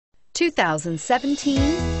2017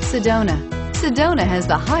 Sedona. Sedona has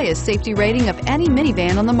the highest safety rating of any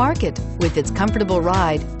minivan on the market. With its comfortable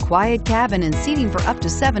ride, quiet cabin, and seating for up to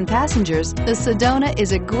 7 passengers, the Sedona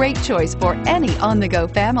is a great choice for any on-the-go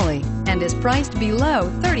family and is priced below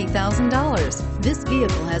 $30,000. This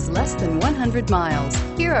vehicle has less than 100 miles.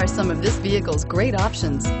 Here are some of this vehicle's great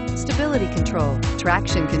options: stability control,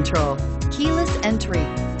 traction control, keyless entry,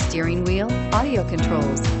 steering wheel audio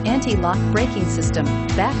controls, anti-lock braking system,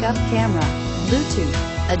 backup camera, Bluetooth,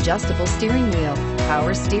 adjustable steering wheel,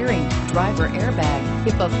 power steering, driver airbag.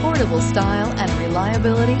 If affordable style and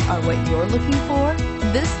reliability are what you're looking for,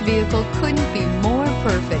 this vehicle couldn't be more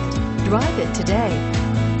perfect. Drive it today.